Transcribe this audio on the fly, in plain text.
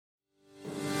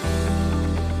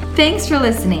Thanks for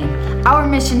listening. Our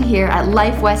mission here at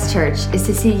Life West Church is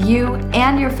to see you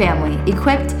and your family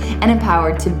equipped and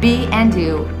empowered to be and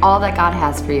do all that God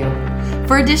has for you.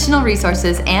 For additional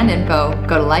resources and info,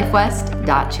 go to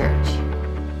lifewest.church.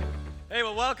 Hey,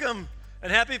 well, welcome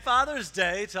and happy Father's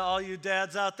Day to all you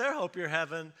dads out there. Hope you're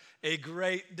having a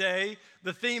great day.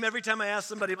 The theme, every time I ask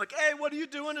somebody, I'm like, hey, what are you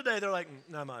doing today? They're like,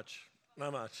 not much.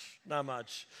 Well,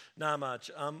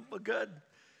 good.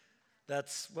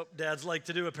 That's what dads like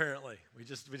to do, apparently. We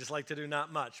just like to do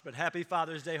not much. But happy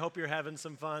Father's Day. Hope you're having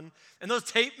some fun. And those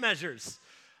tape measures.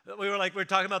 We were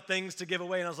talking about things to give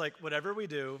away, and I was like, whatever we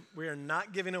do, we are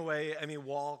not giving away any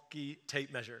walkie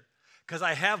tape measure. Because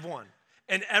I have one.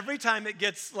 And every time it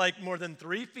gets like more than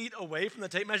 3 feet away from the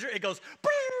tape measure, it goes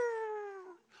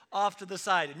off to the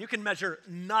side. And you can measure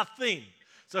nothing.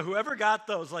 So whoever got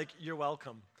those, like, you're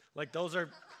welcome. Like, those are...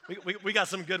 We got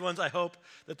some good ones. I hope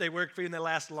that they work for you and they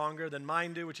last longer than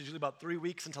mine do, which is usually about 3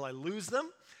 weeks until I lose them.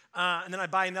 And then I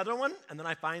buy another one, and then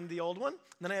I find the old one, and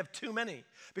then I have too many.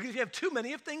 Because if you have too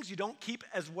many of things, you don't keep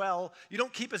as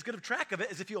good of track of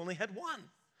it as if you only had one.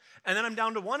 And then I'm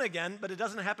down to one again, but it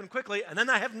doesn't happen quickly, and then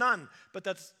I have none. But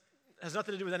that has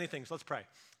nothing to do with anything, so let's pray.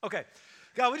 Okay.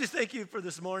 God, we just thank you for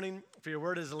this morning, for your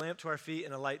word is a lamp to our feet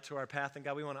and a light to our path. And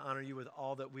God, we want to honor you with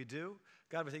all that we do.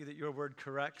 God, we thank you that your word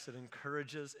corrects, it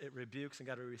encourages, it rebukes, and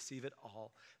God, we receive it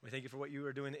all. We thank you for what you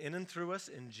are doing in and through us.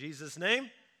 In Jesus' name,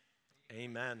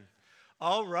 amen.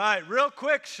 All right, real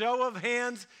quick, show of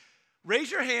hands.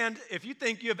 Raise your hand if you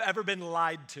think you have ever been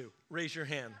lied to. Raise your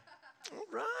hand.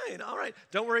 All right.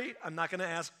 Don't worry, I'm not going to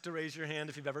ask to raise your hand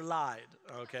if you've ever lied,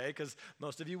 okay? Because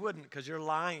most of you wouldn't, because you're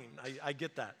lying. I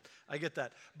get that.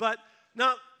 But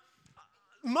now,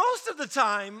 most of the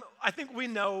time, I think we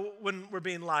know when we're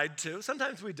being lied to.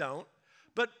 Sometimes we don't.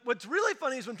 But what's really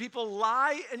funny is when people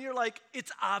lie and you're like,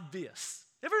 it's obvious.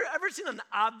 Ever seen an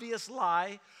obvious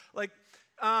lie? Like,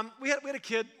 we had a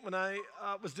kid when I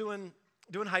was doing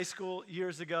high school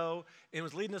years ago and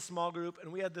was leading a small group,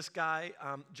 and we had this guy,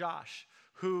 Josh,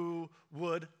 who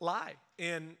would lie.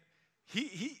 And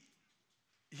he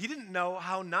didn't know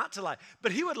how not to lie.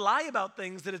 But he would lie about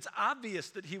things that it's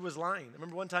obvious that he was lying. I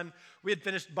remember one time we had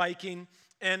finished biking,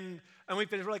 and we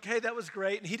finished, we're like, hey, that was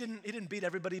great. And he didn't beat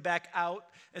everybody back out.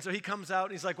 And so he comes out,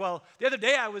 and he's like, well, the other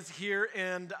day I was here,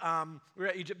 and we were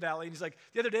at Egypt Valley, and he's like,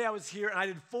 the other day I was here, and I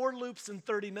did 4 loops in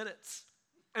 30 minutes.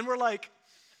 And we're like,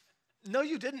 no,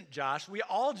 you didn't, Josh. We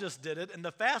all just did it, and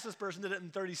the fastest person did it in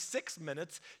 36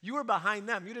 minutes. You were behind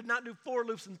them. You did not do 4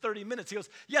 loops in 30 minutes. He goes,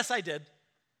 yes, I did.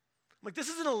 I'm like, this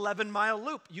is an 11-mile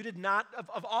loop. You did not,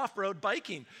 of off-road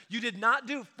biking. You did not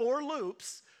do 4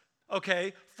 loops,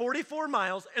 okay, 44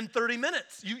 miles in 30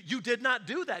 minutes. You did not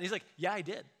do that. And he's like, yeah, I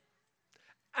did.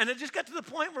 And it just got to the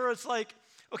point where it's like,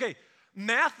 okay,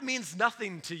 math means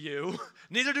nothing to you.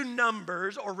 Neither do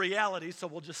numbers or reality, so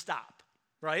we'll just stop,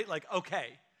 right? Like, okay.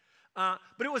 But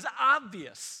it was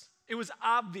obvious.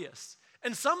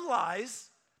 And some lies,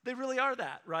 they really are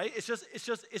that, right? It's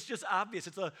just obvious.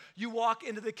 You walk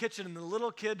into the kitchen and the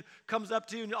little kid comes up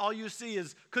to you and all you see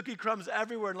is cookie crumbs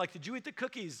everywhere. And like, did you eat the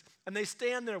cookies? And they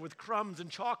stand there with crumbs and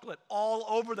chocolate all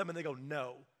over them and they go,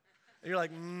 no. And you're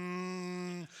like,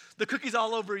 the cookies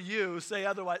all over you say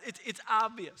otherwise. It's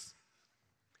obvious.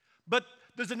 But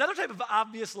there's another type of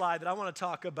obvious lie that I want to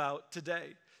talk about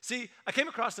today. See, I came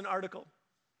across an article.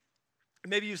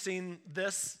 Maybe you've seen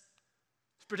this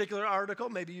particular article.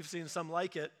 Maybe you've seen some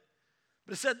like it.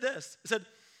 But it said this. It said,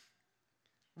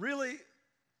 really,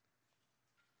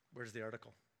 where's the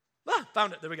article?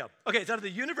 Found it. There we go. Okay, it's out of the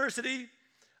University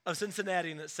of Cincinnati,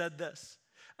 and it said this.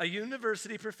 A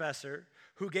university professor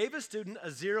who gave a student a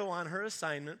 0 on her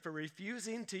assignment for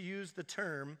using the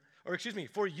term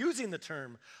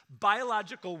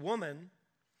biological woman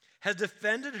has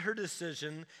defended her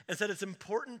decision and said it's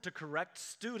important to correct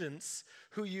students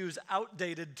who use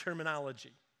outdated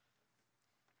terminology.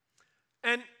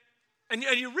 And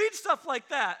you read stuff like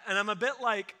that, and I'm a bit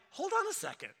like, hold on a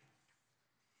second.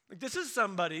 Like, this is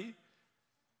somebody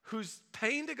who's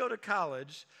paying to go to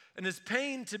college and is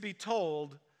paying to be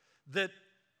told that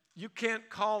you can't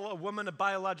call a woman a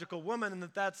biological woman and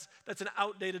that's an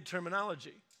outdated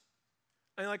terminology.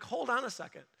 And you're like, hold on a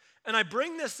second. And I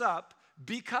bring this up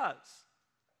because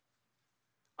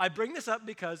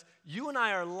you and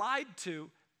I are lied to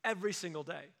every single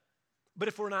day. But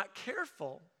if we're not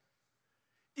careful,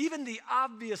 even the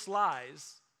obvious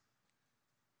lies,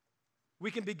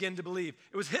 we can begin to believe.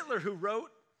 It was Hitler who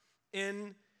wrote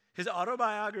in his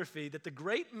autobiography that the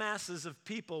great masses of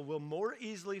people will more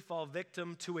easily fall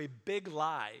victim to a big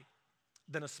lie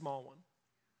than a small one.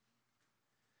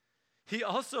 He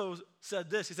also said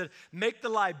this. He said, make the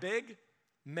lie big,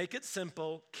 make it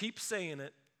simple, keep saying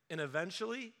it, and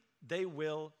eventually they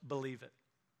will believe it.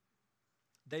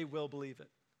 They will believe it.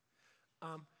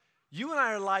 You and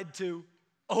I are lied to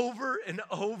over and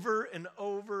over and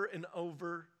over and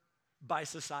over by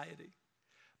society.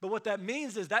 But what that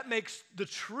means is that makes the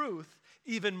truth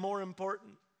even more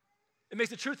important. It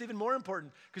makes the truth even more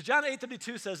important. Because John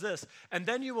 8:32 says this, and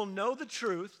then you will know the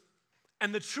truth,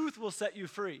 and the truth will set you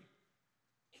free.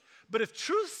 But if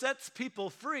truth sets people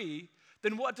free,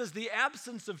 then what does the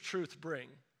absence of truth bring?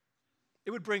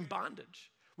 It would bring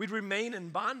bondage. We'd remain in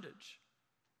bondage.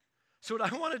 So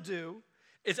what I want to do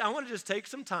is I want to just take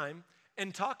some time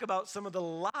and talk about some of the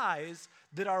lies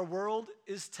that our world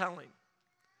is telling.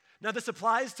 Now, this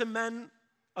applies to men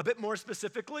a bit more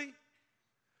specifically,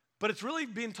 but it's really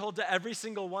being told to every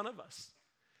single one of us.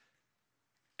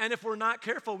 And if we're not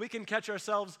careful, we can catch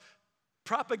ourselves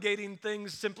propagating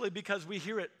things simply because we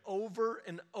hear it over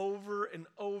and over and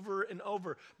over and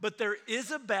over. But there is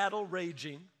a battle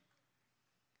raging.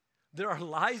 There are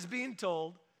lies being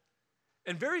told.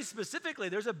 And very specifically,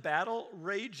 there's a battle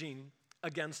raging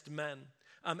against men.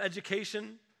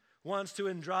 Education wants to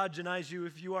androgynize you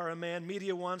if you are a man.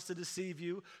 Media wants to deceive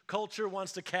you. Culture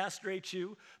wants to castrate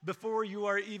you before you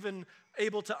are even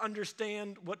able to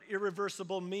understand what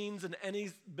irreversible means in any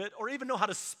bit, or even know how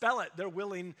to spell it. They're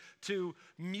willing to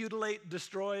mutilate,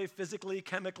 destroy physically,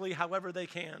 chemically, however they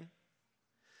can.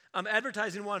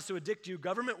 Advertising wants to addict you.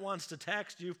 Government wants to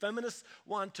tax you. Feminists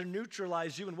want to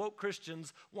neutralize you. And woke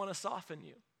Christians want to soften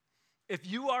you. If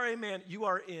you are a man, you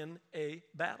are in a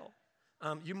battle.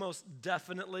 You most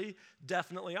definitely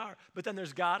are. But then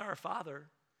there's God our Father,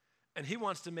 and he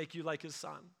wants to make you like his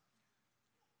son.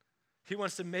 He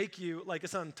wants to make you like a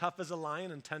son, tough as a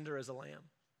lion and tender as a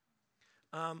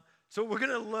lamb. So we're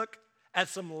going to look at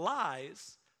some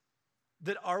lies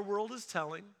that our world is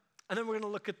telling, and then we're going to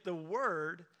look at the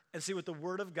Word and see what the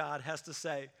Word of God has to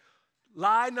say.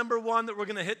 Lie number one that we're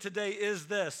going to hit today is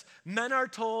this. Men are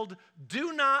told,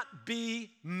 do not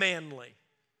be manly.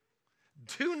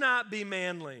 Do not be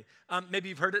manly. Maybe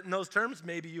you've heard it in those terms.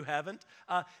 Maybe you haven't.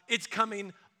 It's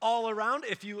coming all around.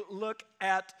 If you look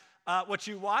at what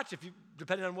you watch,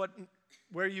 depending on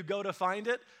where you go to find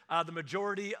it, the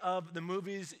majority of the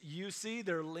movies you see,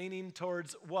 they're leaning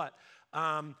towards what?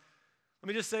 Let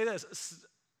me just say this.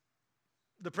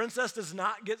 The princess does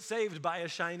not get saved by a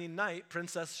shining knight.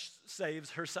 Princess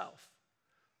saves herself.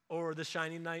 Or the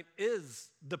shining knight is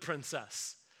the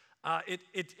princess.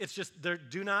 It's just,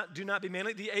 do not be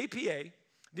manly. The APA,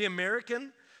 the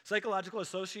American Psychological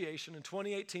Association, in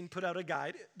 2018 put out a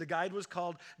guide. The guide was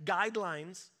called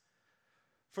Guidelines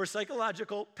for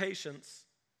Psychiatrical Patients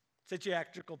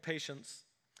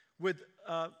with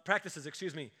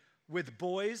with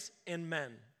boys and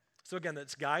men. So again,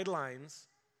 that's Guidelines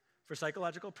for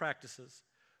Psychological Practices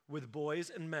with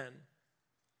boys and men.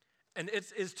 And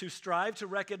it is to strive to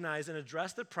recognize and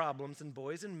address the problems in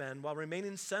boys and men while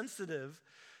remaining sensitive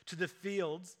to the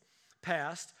field's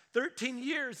past. 13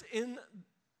 years in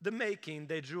the making,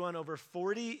 they drew on over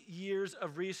 40 years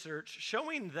of research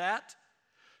showing that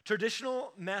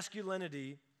traditional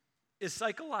masculinity is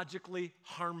psychologically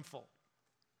harmful.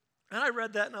 And I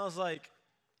read that and I was like,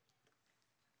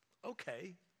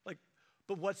 okay,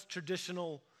 but what's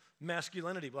traditional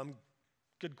masculinity? Well,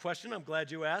 good question. I'm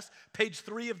glad you asked. Page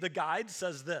 3 of the guide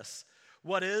says this.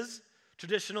 What is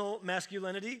traditional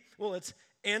masculinity? Well, it's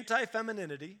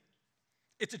anti-femininity.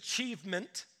 It's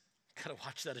achievement. Gotta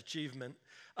watch that achievement.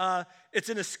 It's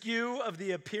an eschew of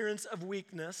the appearance of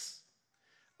weakness,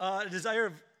 a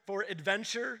desire for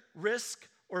adventure, risk,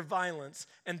 or violence.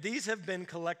 And these have been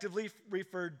collectively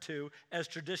referred to as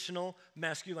traditional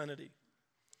masculinity.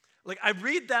 I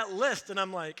read that list and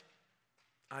I'm like,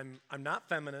 I'm not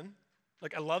feminine.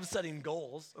 I love setting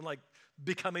goals and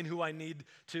becoming who I need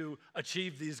to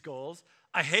achieve these goals.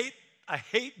 I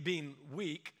hate being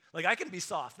weak. I can be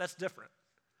soft, that's different.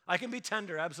 I can be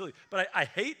tender, absolutely. But I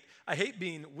hate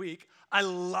being weak. I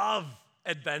love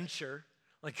adventure.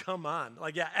 Come on.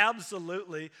 Yeah,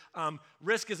 absolutely.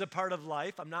 Risk is a part of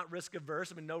life. I'm not risk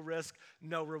averse. No risk,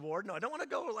 no reward. No, I don't want to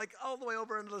go all the way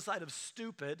over onto the side of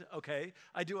stupid, okay?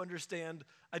 I do understand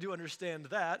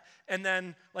that. And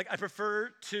then I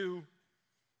prefer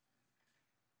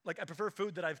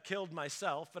food that I've killed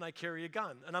myself, and I carry a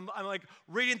gun. And I'm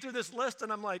reading through this list,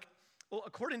 and I'm like, well,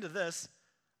 according to this,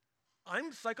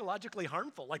 I'm psychologically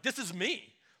harmful. This is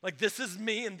me. This is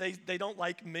me, and they don't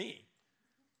like me.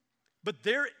 But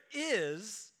there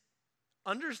is,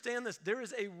 understand this, there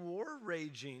is a war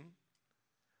raging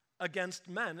against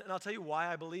men, and I'll tell you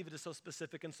why I believe it is so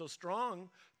specific and so strong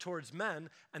towards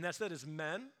men, and that's that as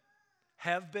men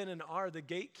have been and are the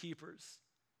gatekeepers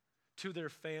to their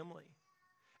family.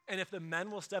 And if the men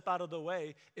will step out of the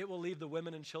way, it will leave the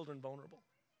women and children vulnerable.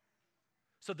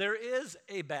 So there is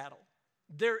a battle.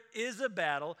 There is a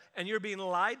battle, and you're being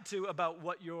lied to about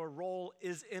what your role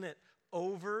is in it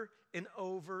over and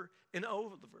over and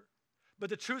over. But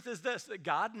the truth is this, that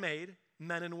God made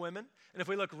men and women. And if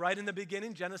we look right in the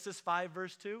beginning, Genesis 5,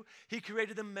 verse 2, he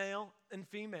created them male and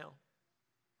female.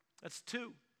 That's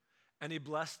two. And he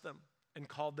blessed them and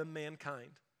called them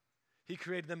mankind. He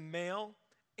created them male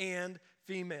and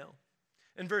female.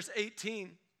 In verse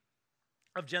 18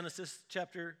 of Genesis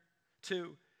chapter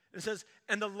 2, it says,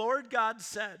 and the Lord God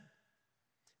said,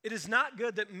 it is not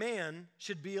good that man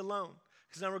should be alone.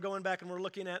 Because now we're going back and we're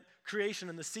looking at creation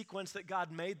and the sequence that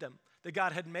God made them. That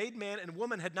God had made man and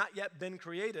woman had not yet been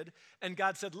created. And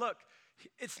God said, look,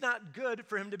 it's not good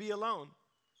for him to be alone.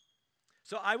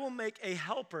 So I will make a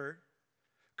helper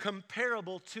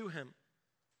comparable to him.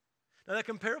 Now that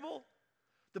comparable,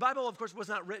 the Bible, of course, was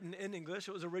not written in English.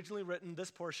 It was originally written,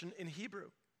 this portion, in Hebrew.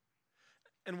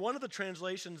 And one of the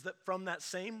translations that from that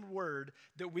same word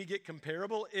that we get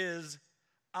comparable is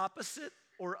opposite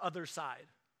or other side.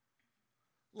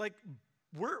 Like,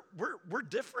 we're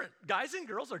different. Guys and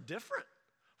girls are different.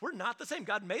 We're not the same.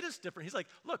 God made us different. He's like,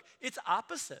 look, it's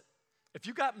opposite. If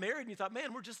you got married and you thought,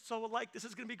 man, we're just so alike, this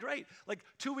is going to be great. Like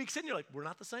 2 weeks in, you're like, we're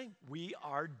not the same. We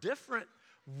are different.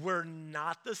 We're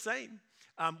not the same.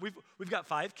 We've got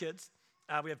 5 kids.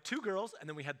 We have 2 girls, and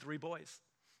then we had 3 boys.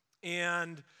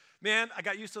 And man, I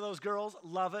got used to those girls.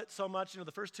 Love it so much. You know,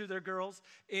 the first 2, they're girls.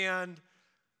 And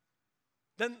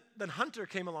then Hunter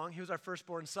came along. He was our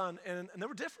firstborn son, and they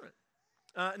were different.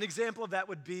 An example of that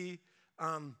would be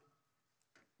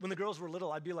when the girls were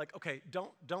little, I'd be like, okay,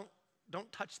 don't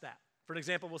touch that. For an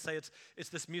example, we'll say it's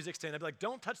this music stand. I'd be like,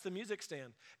 don't touch the music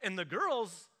stand. And the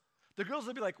girls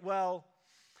would be like, well,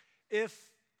 if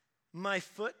my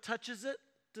foot touches it,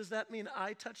 does that mean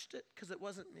I touched it? Because it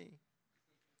wasn't me.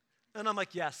 And I'm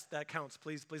like, yes, that counts.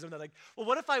 Please. I'm not like, well,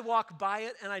 what if I walk by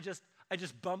it and I just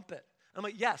bump it? I'm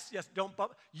like, yes, don't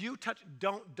bump. You touch,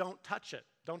 don't touch it.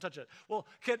 Don't touch it. Well,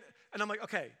 and I'm like,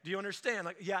 okay, do you understand?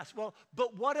 Like, yes. Well,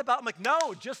 but what about? I'm like,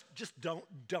 no, just don't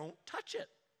touch it.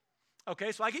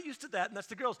 Okay, so I get used to that, and that's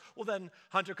the girls. Well, then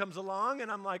Hunter comes along, and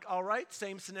I'm like, all right,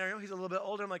 same scenario. He's a little bit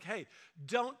older. I'm like, hey,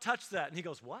 don't touch that. And he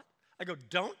goes, what? I go,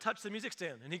 don't touch the music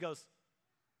stand. And he goes,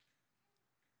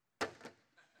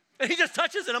 and he just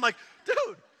touches it. I'm like,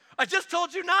 dude, I just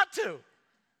told you not to.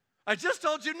 I just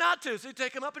told you not to. So you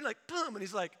take him up and like, boom, and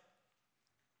he's like,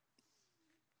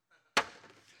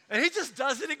 and he just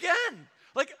does it again.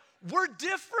 Like, we're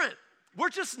different. We're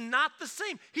just not the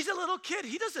same. He's a little kid.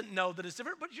 He doesn't know that it's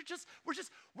different, but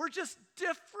we're just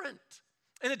different.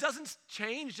 And it doesn't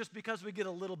change just because we get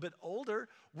a little bit older.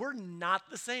 We're not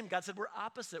the same. God said we're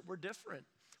opposite. We're different.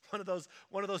 One of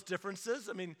those differences.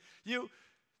 I mean, you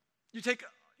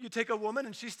take a woman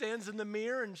and she stands in the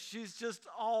mirror and she's just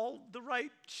all the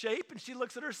right shape and she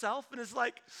looks at herself and is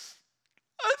like,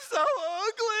 I'm so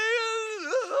ugly.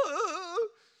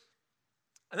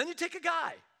 And then you take a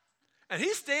guy and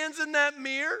he stands in that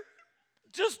mirror,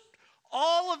 just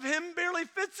all of him barely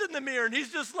fits in the mirror and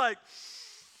he's just like,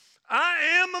 I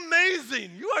am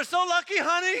amazing. You are so lucky,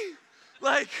 honey.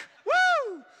 Like,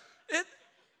 woo!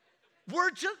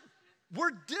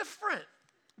 We're different.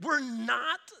 We're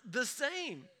not the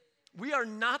same. We are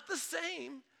not the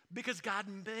same because God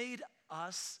made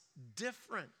us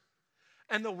different.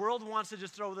 And the world wants to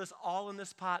just throw this all in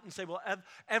this pot and say, well,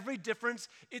 every difference,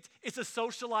 it's a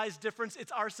socialized difference.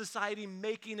 It's our society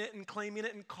making it and claiming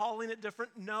it and calling it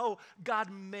different. No,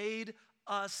 God made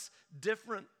us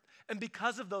different. And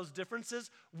because of those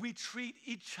differences, we treat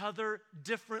each other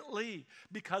differently.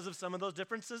 Because of some of those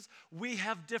differences, we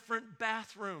have different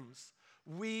bathrooms.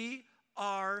 We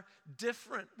are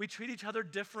different. We treat each other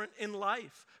different in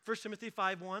life. 1 Timothy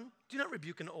 5:1, do not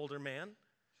rebuke an older man,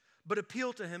 but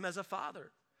appeal to him as a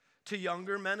father, to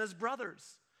younger men as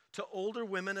brothers, to older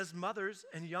women as mothers,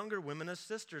 and younger women as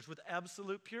sisters with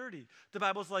absolute purity. The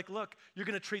Bible's like, look, you're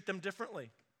going to treat them differently.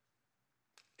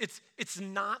 It's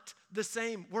not the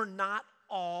same. We're not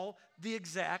all the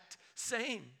exact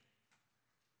same.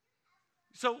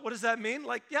 So what does that mean?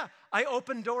 Like, yeah, I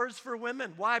open doors for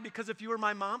women. Why? Because if you were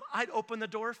my mom, I'd open the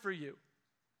door for you.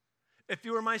 If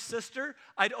you were my sister,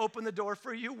 I'd open the door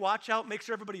for you. Watch out, make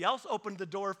sure everybody else opened the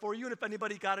door for you. And if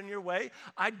anybody got in your way,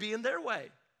 I'd be in their way.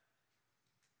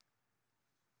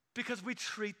 Because we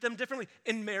treat them differently.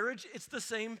 In marriage, it's the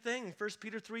same thing. 1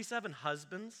 Peter 3:7,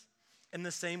 husbands, in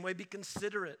the same way be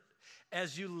considerate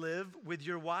as you live with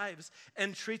your wives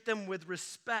and treat them with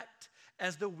respect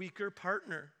as the weaker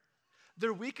partner.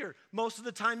 They're weaker. Most of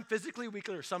the time, physically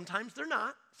weaker. Sometimes they're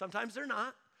not.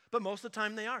 But most of the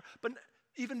time they are. But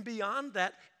even beyond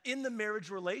that, in the marriage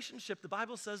relationship, the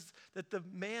Bible says that the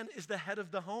man is the head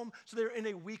of the home, so they're in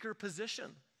a weaker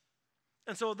position.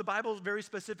 And so the Bible very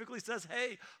specifically says,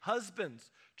 hey,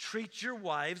 husbands, treat your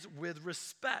wives with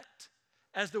respect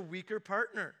as the weaker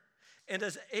partner and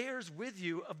as heirs with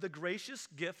you of the gracious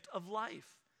gift of life.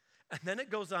 And then it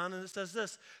goes on and it says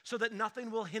this, so that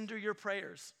nothing will hinder your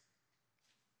prayers.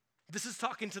 This is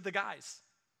talking to the guys.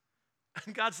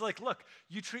 And God's like, look,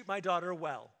 you treat my daughter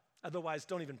well. Otherwise,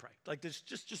 don't even pray. Like,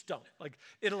 just don't. Like,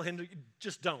 it'll hinder you.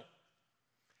 Just don't.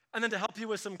 And then to help you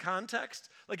with some context,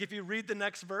 like if you read the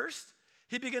next verse,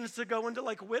 he begins to go into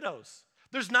like widows.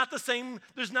 There's not the same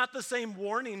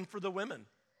warning for the women.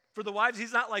 For the wives,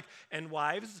 he's not like, and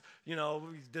wives,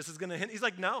 this is going to hit. He's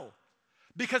like, no,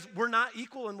 because we're not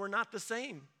equal and we're not the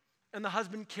same. And the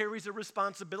husband carries a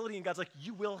responsibility, and God's like,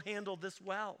 you will handle this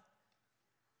well.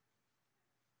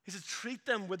 He says, treat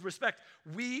them with respect.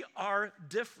 We are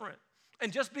different.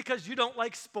 And just because you don't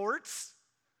like sports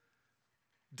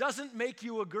doesn't make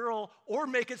you a girl or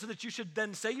make it so that you should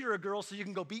then say you're a girl so you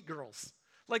can go beat girls.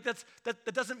 Like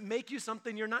that doesn't make you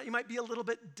something you're not. You might be a little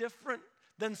bit different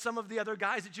than some of the other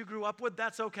guys that you grew up with.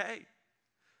 That's okay.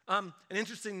 An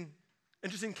interesting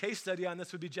case study on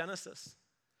this would be Genesis.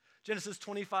 Genesis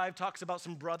 25 talks about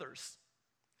some brothers.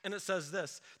 And it says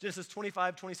this, Genesis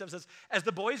 25:27 says, as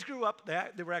the boys grew up,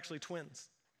 they were actually twins.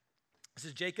 This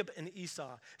is Jacob and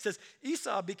Esau. It says,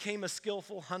 Esau became a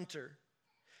skillful hunter.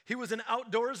 He was an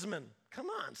outdoorsman. Come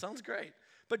on, sounds great.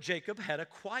 But Jacob had a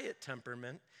quiet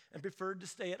temperament and preferred to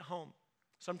stay at home.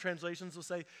 Some translations will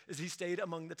say, is he stayed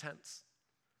among the tents.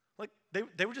 Like,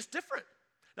 they were just different.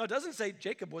 Now, it doesn't say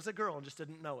Jacob was a girl and just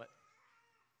didn't know it.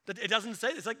 It doesn't say,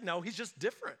 it's like, no, he's just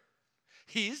different.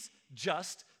 He's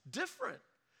just different.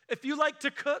 If you like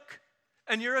to cook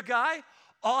and you're a guy,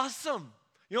 awesome.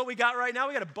 You know what we got right now?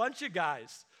 We got a bunch of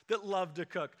guys that love to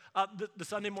cook. The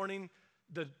Sunday morning,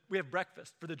 we have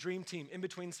breakfast for the dream team in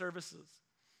between services.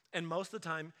 And most of the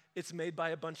time, it's made by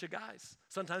a bunch of guys.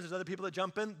 Sometimes there's other people that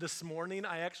jump in. This morning,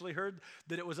 I actually heard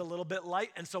that it was a little bit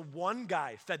light. And so one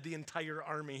guy fed the entire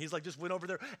army. He's like, just went over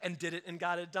there and did it and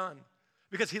got it done.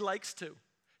 Because he likes to.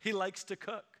 He likes to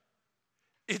cook.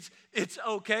 It's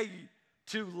okay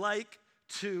to like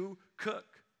to cook.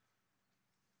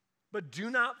 But do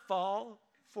not fall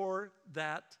for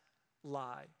that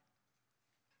lie.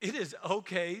 It is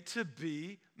okay to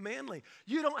be manly.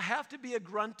 You don't have to be a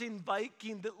grunting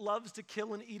Viking that loves to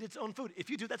kill and eat its own food.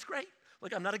 If you do, that's great.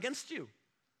 Like, I'm not against you.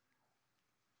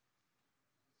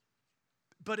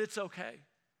 But it's okay.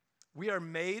 We are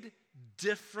made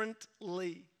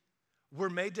differently. We're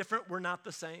made different. We're not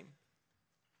the same.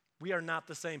 We are not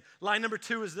the same. Line number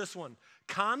 2 is this one.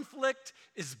 Conflict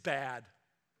is bad.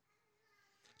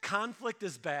 Conflict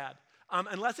is bad.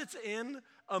 Unless it's in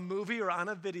a movie or on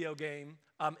a video game,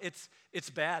 it's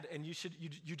bad, and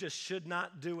you just should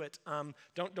not do it.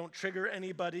 Don't trigger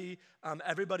anybody.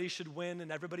 Everybody should win,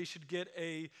 and everybody should get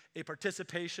a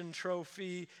participation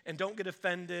trophy, and don't get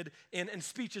offended. And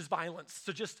speech is violence.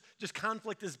 So just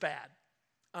conflict is bad.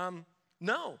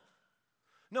 No,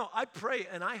 I pray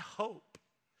and I hope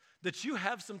that you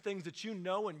have some things that you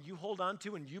know and you hold on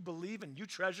to and you believe and you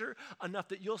treasure enough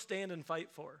that you'll stand and fight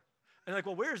for. And like,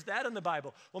 well, where's that in the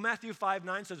Bible? Well, Matthew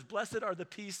 5:9 says, blessed are the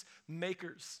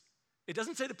peacemakers. It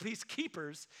doesn't say the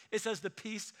peacekeepers, it says the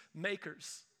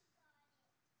peacemakers.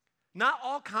 Not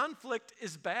all conflict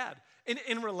is bad.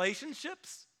 In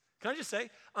relationships, can I just say,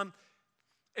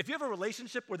 if you have a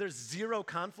relationship where there's zero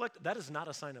conflict, that is not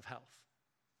a sign of health.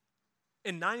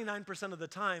 And 99% of the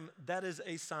time, that is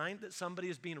a sign that somebody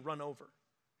is being run over,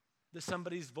 that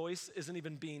somebody's voice isn't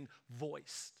even being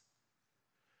voiced.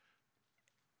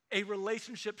 A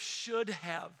relationship should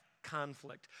have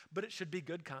conflict, but it should be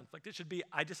good conflict. It should be,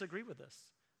 I disagree with this.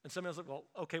 And somebody else like, well,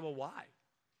 okay, well, why?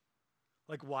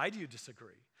 Like, why do you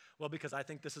disagree? Well, because I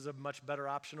think this is a much better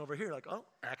option over here. Like, oh,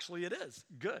 actually it is.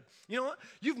 Good. You know what?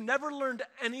 You've never learned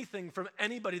anything from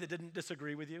anybody that didn't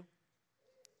disagree with you.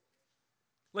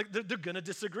 Like, they're going to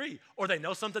disagree, or they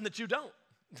know something that you don't.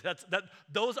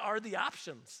 Those are the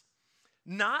options.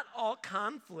 Not all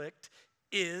conflict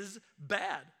is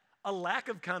bad. A lack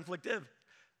of conflict is.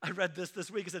 I read this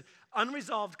week. It said,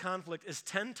 unresolved conflict is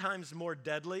 10 times more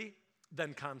deadly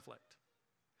than conflict.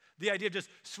 The idea of just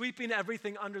sweeping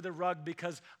everything under the rug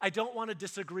because I don't want to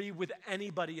disagree with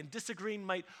anybody, and disagreeing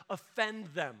might offend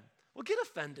them. Well, get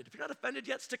offended. If you're not offended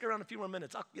yet, stick around a few more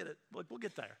minutes. I'll get it. We'll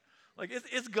get there. Like,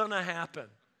 it's going to happen.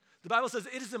 The Bible says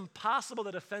it is impossible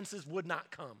that offenses would not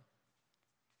come.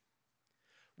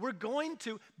 We're going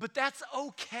to, but that's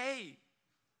okay.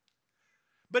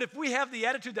 But if we have the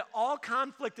attitude that all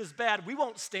conflict is bad, we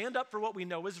won't stand up for what we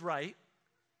know is right.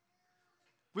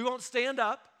 We won't stand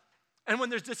up. And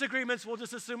when there's disagreements, we'll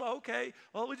just assume, okay,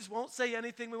 well, we just won't say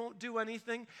anything. We won't do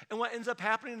anything. And what ends up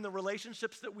happening in the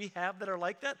relationships that we have that are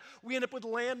like that, we end up with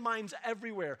landmines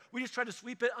everywhere. We just try to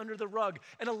sweep it under the rug.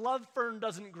 And a love fern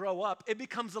doesn't grow up. It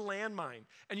becomes a landmine.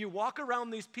 And you walk around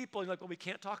these people, and you're like, well, we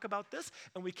can't talk about this,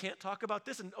 and we can't talk about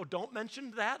this, and oh, don't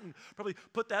mention that, and probably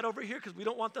put that over here because we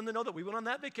don't want them to know that we went on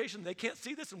that vacation. They can't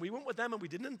see this, and we went with them, and we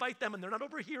didn't invite them, and they're not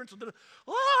over here. And so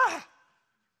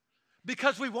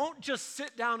because we won't just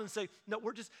sit down and say, no,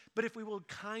 but if we will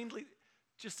kindly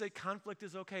just say conflict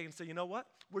is okay and say, you know what?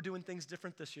 We're doing things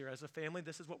different this year. As a family,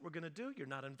 this is what we're going to do. You're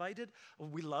not invited. Well,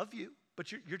 we love you,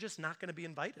 but you're just not going to be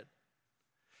invited.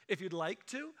 If you'd like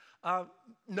to,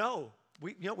 no.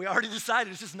 We already decided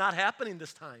it's just not happening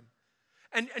this time.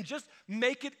 And just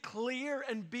make it clear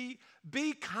and be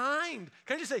kind.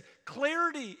 Can I just say,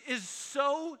 clarity is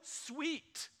so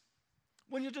sweet.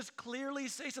 When you just clearly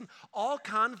say something, all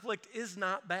conflict is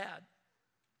not bad.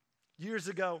 Years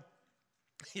ago,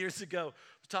 I was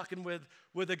talking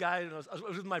with a guy, and I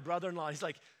was with my brother-in-law. He's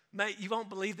like, mate, you won't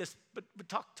believe this, but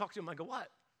talk to him. I go, what?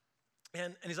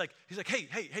 And he's like, hey,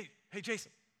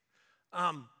 Jason.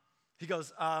 He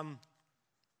goes,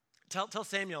 tell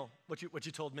Samuel what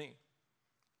you told me.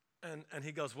 And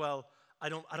he goes, well, I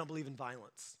don't believe in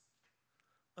violence.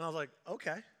 And I was like,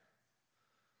 okay.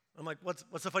 I'm like, what's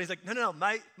so funny? He's like, no,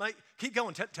 Mike, keep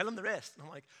going. Tell him the rest. And I'm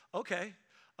like, okay,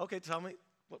 tell me.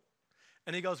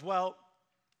 And he goes, well,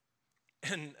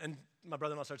 and my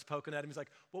brother-in-law starts poking at him. He's like,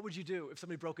 what would you do if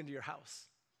somebody broke into your house?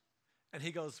 And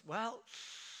he goes, well,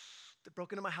 they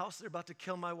broke into my house. They're about to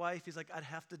kill my wife. He's like, I'd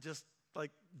have to just,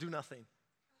 do nothing.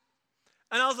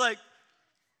 And I was like,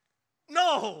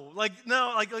 no,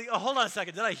 hold on a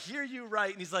second. Did I hear you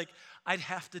right? And he's like, I'd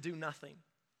have to do nothing.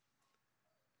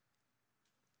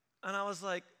 And I was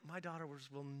like, my daughter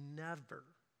will never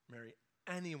marry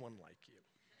anyone like you.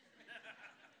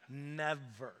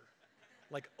 Never.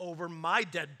 Over my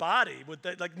dead body,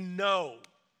 no.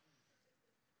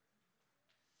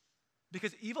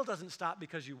 Because evil doesn't stop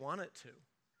because you want it to.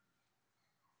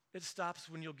 It stops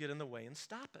when you'll get in the way and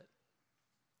stop it.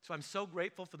 So I'm so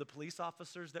grateful for the police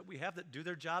officers that we have that do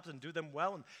their jobs and do them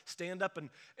well and stand up.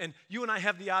 And you and I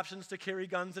have the options to carry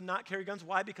guns and not carry guns.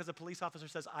 Why? Because a police officer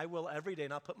says, I will every day,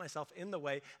 and I'll put myself in the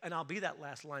way, and I'll be that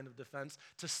last line of defense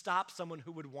to stop someone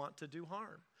who would want to do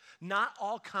harm. Not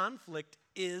all conflict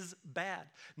is bad.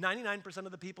 99%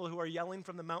 of the people who are yelling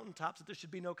from the mountaintops that there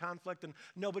should be no conflict and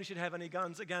nobody should have any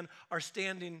guns, again, are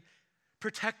standing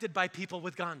protected by people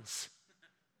with guns.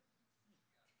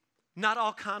 Not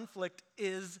all conflict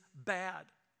is bad.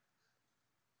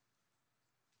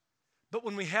 But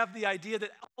when we have the idea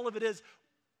that all of it is,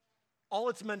 all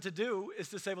it's meant to do is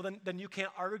to say, well, then you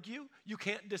can't argue, you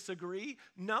can't disagree.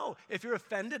 No, if you're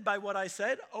offended by what I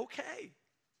said, okay.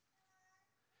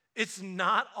 It's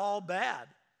not all bad.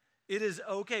 It is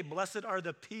okay. Blessed are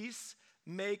the peacemakers.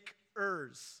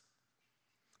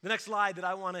 The next lie that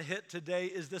I want to hit today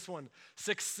is this one.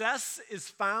 Success is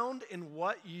found in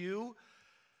what you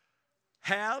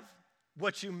have,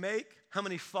 what you make, how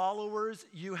many followers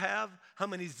you have, how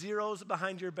many zeros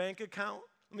behind your bank account.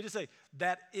 Let me just say,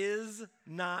 that is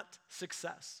not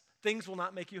success. Things will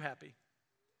not make you happy.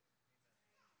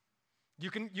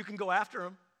 You can go after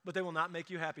them, but they will not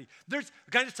make you happy. Can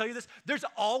I just tell you this? There's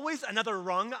always another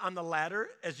rung on the ladder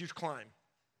as you climb.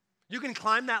 You can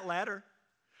climb that ladder.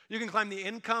 You can climb the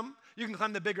income. You can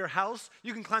climb the bigger house.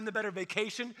 You can climb the better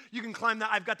vacation. You can climb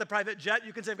I've got the private jet.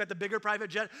 You can say I've got the bigger private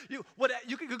jet. You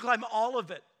can climb all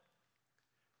of it.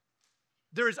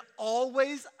 There is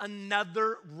always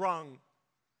another rung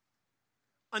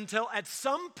until at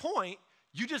some point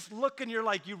you just look and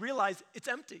you realize it's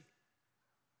empty.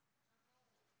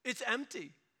 It's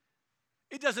empty.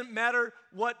 It doesn't matter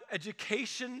what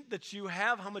education that you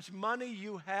have, how much money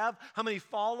you have, how many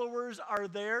followers are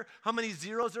there, how many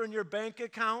zeros are in your bank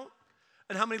account,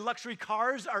 and how many luxury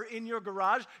cars are in your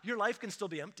garage. Your life can still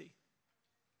be empty.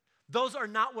 Those are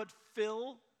not what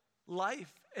fill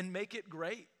life and make it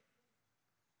great.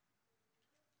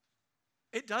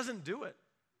 It doesn't do it.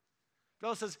 The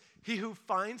Bible says, he who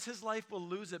finds his life will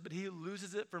lose it, but he who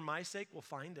loses it for my sake will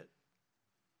find it.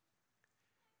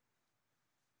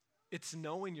 It's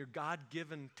knowing your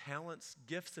God-given talents,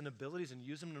 gifts, and abilities and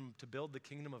using them to build the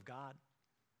kingdom of God.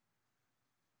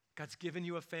 God's given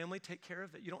you a family, take care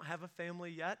of it. You don't have a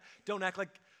family yet. Don't act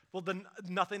like, well, then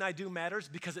nothing I do matters,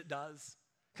 because it does.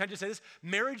 Can I just say this?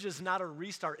 Marriage is not a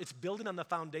restart. It's building on the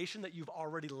foundation that you've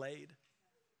already laid.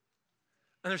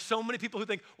 And there's so many people who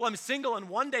think, well, I'm single and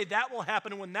one day that will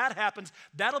happen, and when that happens,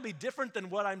 that'll be different than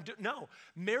what I'm doing. No,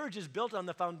 marriage is built on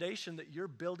the foundation that you're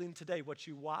building today. What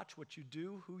you watch, what you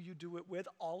do, who you do it with,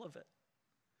 all of it.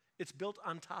 It's built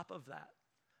on top of that.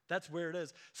 That's where it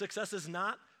is. Success is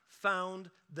not found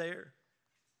there.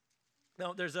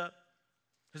 Now, there's a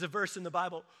verse in the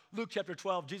Bible, Luke chapter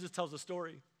 12, Jesus tells a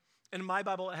story. And in my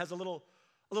Bible, it has a little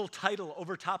title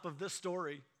over top of this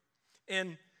story.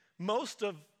 And most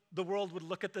of the world would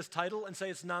look at this title and say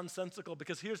it's nonsensical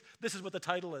because this is what the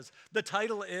title is. The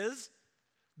title is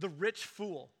The Rich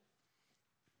Fool.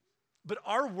 But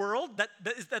our world,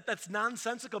 that's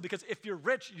nonsensical because if you're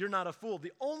rich, you're not a fool.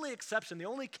 The only exception, the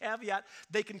only caveat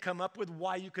they can come up with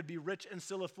why you could be rich and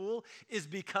still a fool is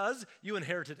because you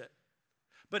inherited it.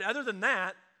 But other than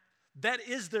that, that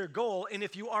is their goal. And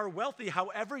if you are wealthy,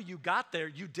 however you got there,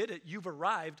 you did it, you've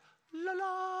arrived, la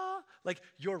la, like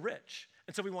you're rich.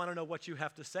 And so we want to know what you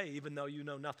have to say, even though you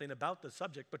know nothing about the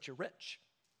subject, but you're rich.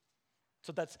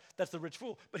 So that's the rich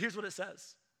fool. But here's what it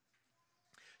says.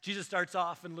 Jesus starts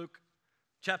off in Luke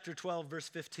chapter 12, verse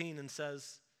 15, and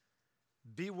says,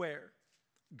 beware,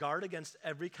 guard against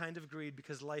every kind of greed,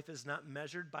 because life is not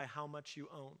measured by how much you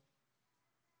own.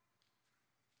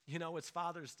 You know, it's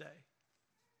Father's Day.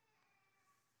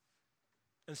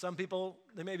 And some people,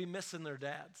 they may be missing their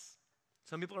dads.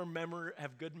 Some people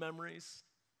have good memories.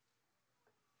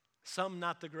 Some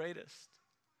not the greatest.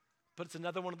 But it's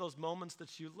another one of those moments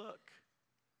that you look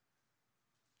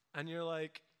and you're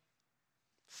like,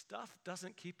 stuff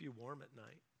doesn't keep you warm at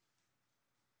night.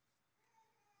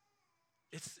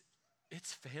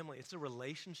 It's family. It's the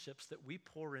relationships that we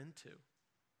pour into.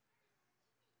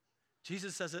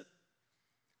 Jesus says it,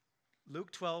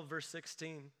 Luke 12, verse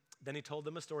 16. Then he told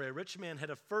them a story. A rich man had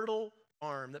a fertile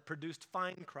farm that produced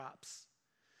fine crops.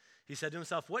 He said to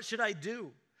himself, what should I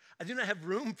do? I do not have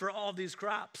room for all these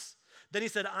crops. Then he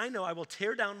said, I know, I will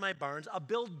tear down my barns. I'll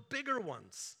build bigger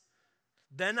ones.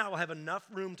 Then I will have enough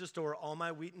room to store all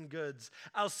my wheat and goods.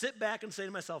 I'll sit back and say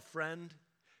to myself, friend,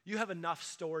 you have enough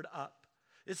stored up.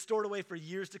 It's stored away for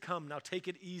years to come. Now take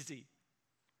it easy.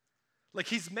 Like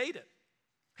he's made it.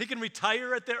 He can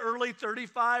retire at the early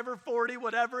 35 or 40,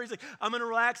 whatever. He's like, I'm going to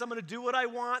relax. I'm going to do what I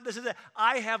want. This is it.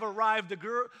 I have arrived.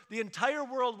 The entire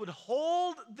world would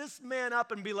hold this man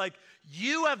up and be like,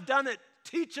 you have done it.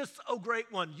 Teach us, oh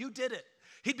great one. You did it.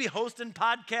 He'd be hosting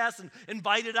podcasts and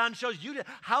invited on shows.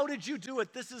 How did you do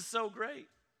it? This is so great.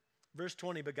 Verse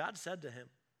 20, but God said to him,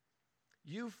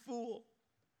 you fool,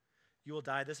 you will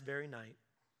die this very night.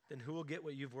 Then who will get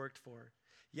what you've worked for?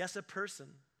 Yes, a person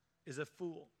is a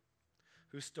fool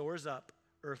who stores up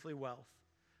earthly wealth,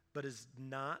 but does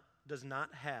not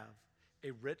have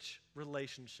a rich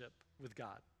relationship with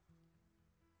God.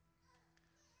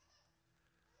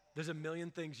 There's a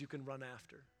million things you can run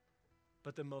after,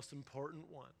 but the most important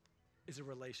one is a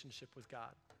relationship with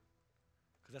God,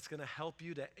 because that's going to help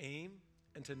you to aim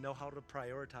and to know how to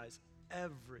prioritize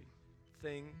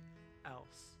everything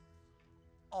else.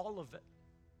 All of it.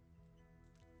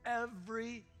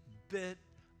 Every bit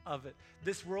of it.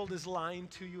 This world is lying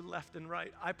to you left and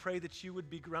right. I pray that you would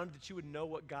be grounded, that you would know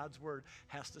what God's word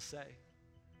has to say,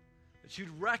 that you'd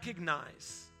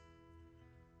recognize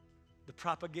the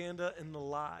propaganda and the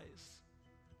lies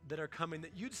that are coming,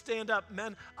 that you'd stand up.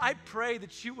 Men, I pray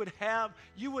that you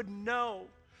would know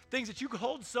things that you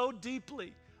hold so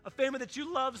deeply, a family that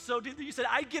you love so deeply, you said,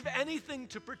 I'd give anything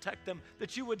to protect them,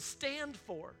 that you would stand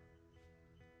for.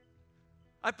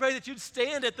 I pray that you'd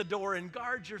stand at the door and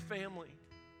guard your family.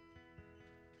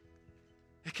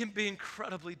 It can be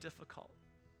incredibly difficult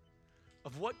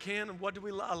of what can and what do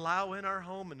we allow in our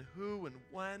home and who and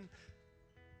when.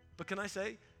 But can I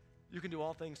say, you can do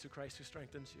all things through Christ who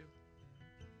strengthens you.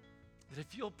 That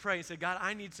if you'll pray and say, God,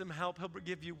 I need some help, he'll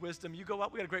give you wisdom. You go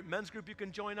out, we got a great men's group you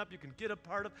can join up, you can get a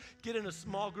part of, get in a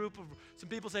small group of some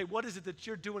people, say, what is it that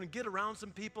you're doing? And get around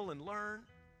some people and learn.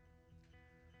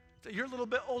 So you're a little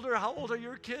bit older, how old are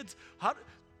your kids?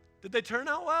 Did they turn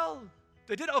out well?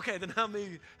 They did? Okay, then help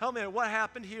me. What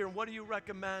happened here and what do you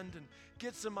recommend? And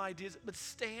get some ideas, but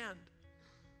stand.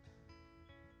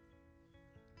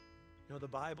 You know, the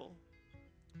Bible,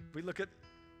 we look at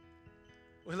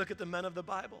the men of the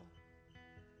Bible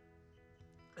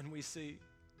and we see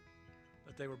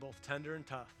that they were both tender and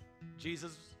tough.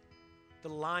 Jesus, the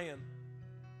lion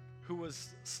who was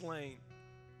slain.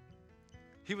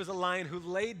 He was a lion who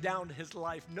laid down his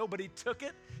life. Nobody took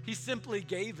it. He simply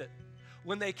gave it.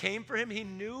 When they came for him, he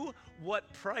knew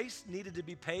what price needed to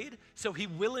be paid, so he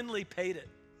willingly paid it.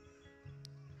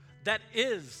 That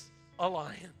is a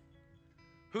lion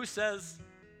who says,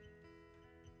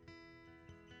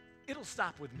 it'll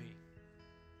stop with me.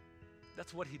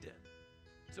 That's what he did.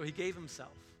 So he gave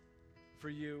himself for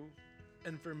you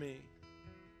and for me.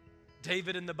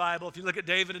 David in the Bible, if you look at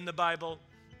David in the Bible,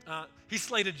 he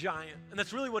slayed a giant, and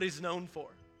that's really what he's known for.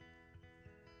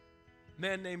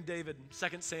 Man named David, 2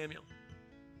 Samuel.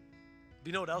 Do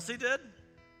you know what else he did?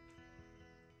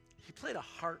 He played a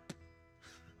harp.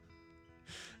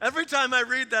 Every time I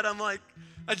read that, I'm like,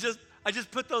 I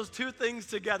just put those two things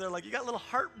together. Like, you got a little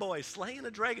harp boy slaying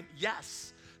a dragon.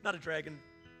 Yes, not a dragon.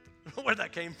 I don't know where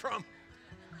that came from.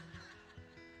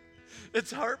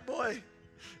 It's harp boy,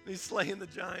 and he's slaying the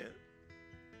giant.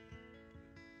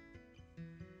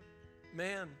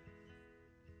 Man.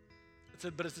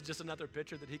 But it's just another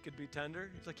picture that he could be tender.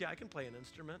 He's like, yeah, I can play an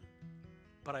instrument,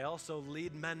 but I also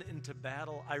lead men into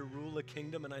battle. I rule a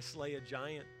kingdom and I slay a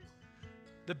giant.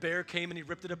 The bear came and he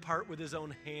ripped it apart with his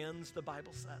own hands, the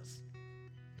Bible says.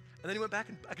 And then he went back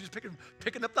and I could just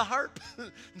picking up the harp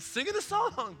and singing a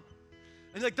song.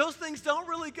 And like, those things don't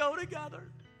really go together.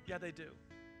 Yeah, they do.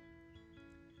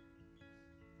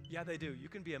 Yeah, they do. You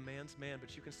can be a man's man,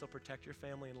 but you can still protect your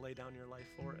family and lay down your life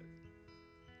for it.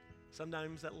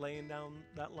 Sometimes that laying down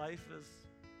that life is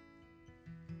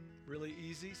really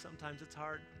easy. Sometimes it's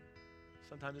hard.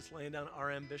 Sometimes it's laying down our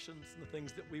ambitions and the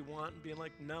things that we want and being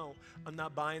like, no, I'm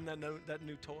not buying that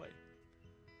new toy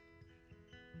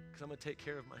because I'm going to take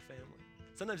care of my family.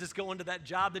 Sometimes it's going to that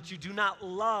job that you do not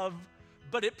love,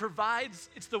 but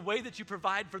it's the way that you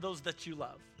provide for those that you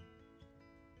love.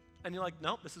 And you're like,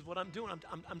 nope, this is what I'm doing.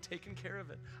 I'm taking care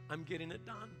of it. I'm getting it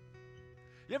done.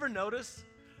 You ever notice?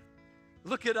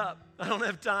 Look it up. I don't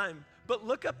have time. But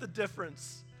look up the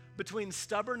difference between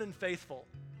stubborn and faithful.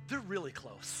 They're really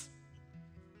close.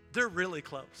 They're really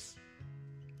close.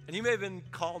 And you may have been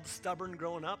called stubborn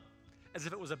growing up as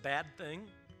if it was a bad thing.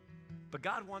 But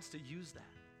God wants to use that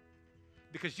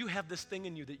because you have this thing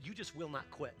in you that you just will not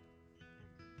quit.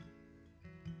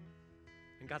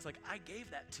 And God's like, I gave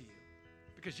that to you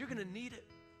because you're going to need it.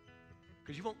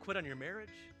 Because you won't quit on your marriage.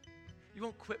 You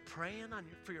won't quit praying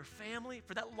for your family,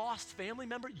 for that lost family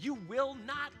member. You will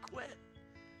not quit.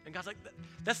 And God's like,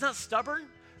 that's not stubborn,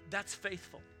 that's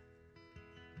faithful.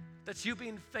 That's you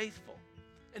being faithful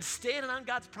and standing on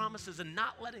God's promises and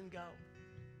not letting go.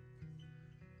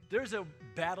 There's a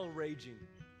battle raging.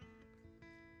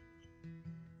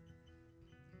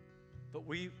 But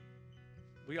we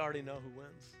already know who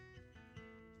wins.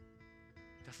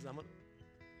 God says,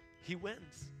 he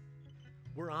wins.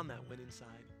 We're on that winning side.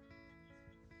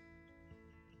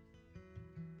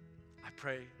 I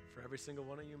pray for every single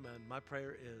one of you men. My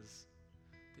prayer is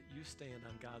that you stand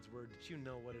on God's word, that you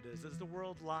know what it is. As the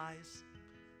world lies,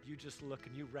 you just look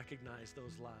and you recognize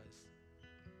those lies.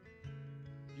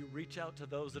 You reach out to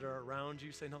those that are around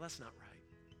you, say, no, that's not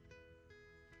right.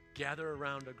 Gather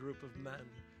around a group of men.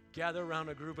 Gather around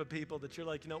a group of people that you're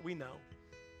like, we know.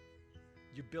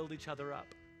 You build each other up.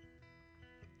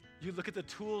 You look at the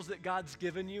tools that God's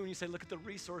given you and you say, look at the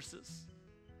resources.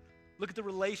 Look at the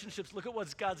relationships. Look at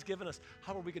what God's given us.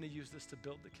 How are we going to use this to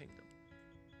build the kingdom?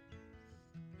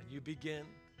 And you begin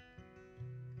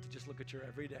to just look at your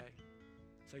everyday.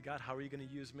 Say, God, how are you going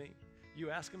to use me? You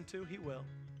ask him to, he will.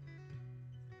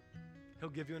 He'll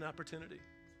give you an opportunity.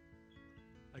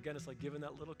 Again, it's like giving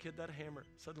that little kid that hammer.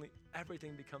 Suddenly,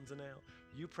 everything becomes a nail.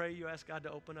 You pray, you ask God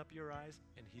to open up your eyes,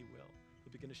 and he will.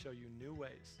 He'll begin to show you new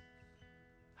ways,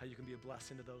 how you can be a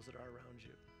blessing to those that are around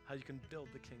you, how you can build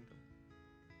the kingdom,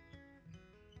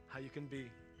 how you can be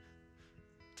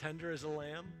tender as a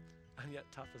lamb and yet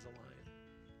tough as a lion.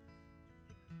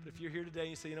 But if you're here today and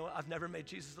you say, what, I've never made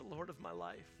Jesus the Lord of my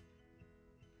life.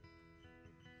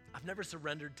 I've never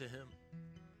surrendered to him.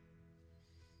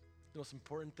 The most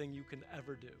important thing you can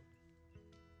ever do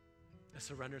is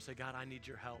surrender and say, God, I need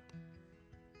your help.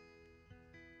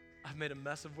 I've made a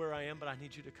mess of where I am, but I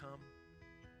need you to come.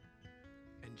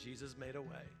 And Jesus made a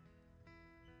way.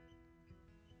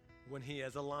 When he,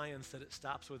 as a lion, said, it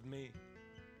stops with me.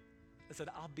 I said,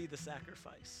 I'll be the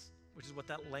sacrifice, which is what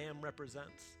that lamb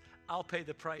represents. I'll pay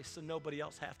the price so nobody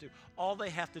else have to. All they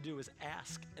have to do is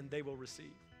ask and they will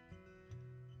receive.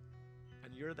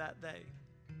 And you're that day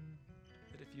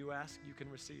that if you ask, you can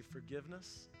receive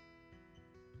forgiveness,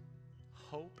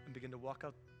 hope, and begin to walk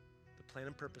out the plan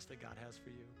and purpose that God has for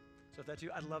you. So if that's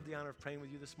you, I'd love the honor of praying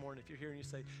with you this morning. If you're here and you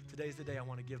say, today's the day I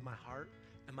want to give my heart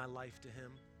and my life to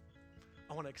him.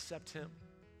 I want to accept him.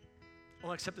 I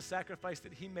want to accept the sacrifice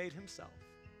that he made himself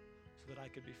so that I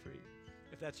could be free.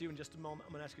 If that's you, in just a moment,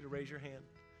 I'm going to ask you to raise your hand.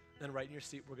 Then right in your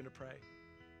seat, we're going to pray.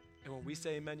 And when we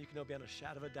say amen, you can know beyond a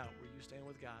shadow of a doubt where you stand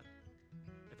with God.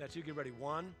 If that's you, get ready.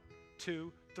 1,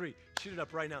 2, 3. Shoot it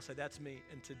up right now. Say, that's me.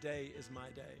 And today is my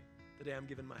day. The day I'm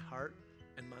giving my heart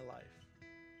and my life.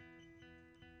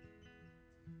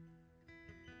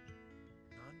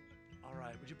 None? All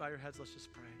right. Would you bow your heads? Let's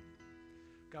just pray.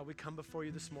 God, we come before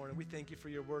you this morning. We thank you for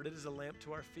your word. It is a lamp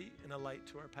to our feet and a light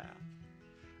to our path.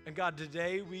 And God,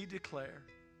 today we declare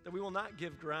that we will not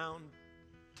give ground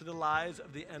to the lies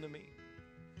of the enemy.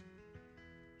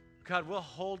 God, we'll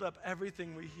hold up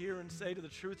everything we hear and say to the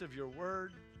truth of your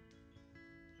word.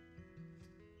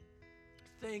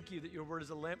 Thank you that your word is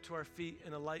a lamp to our feet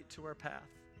and a light to our path.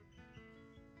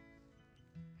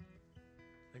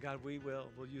 And God,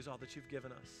 we'll use all that you've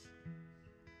given us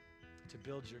to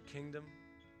build your kingdom.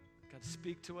 God,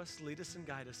 speak to us, lead us and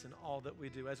guide us in all that we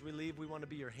do. As we leave, we want to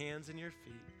be your hands and your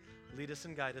feet. Lead us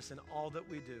and guide us in all that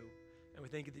we do. And we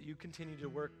thank you that you continue to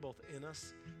work both in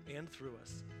us and through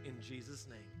us. In Jesus'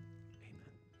 name.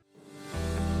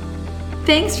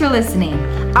 Thanks for listening.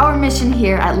 Our mission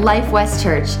here at Life West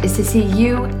Church is to see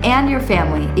you and your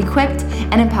family equipped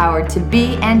and empowered to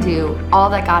be and do all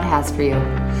that God has for you.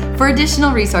 For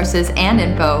additional resources and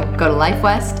info, go to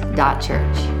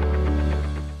lifewest.church.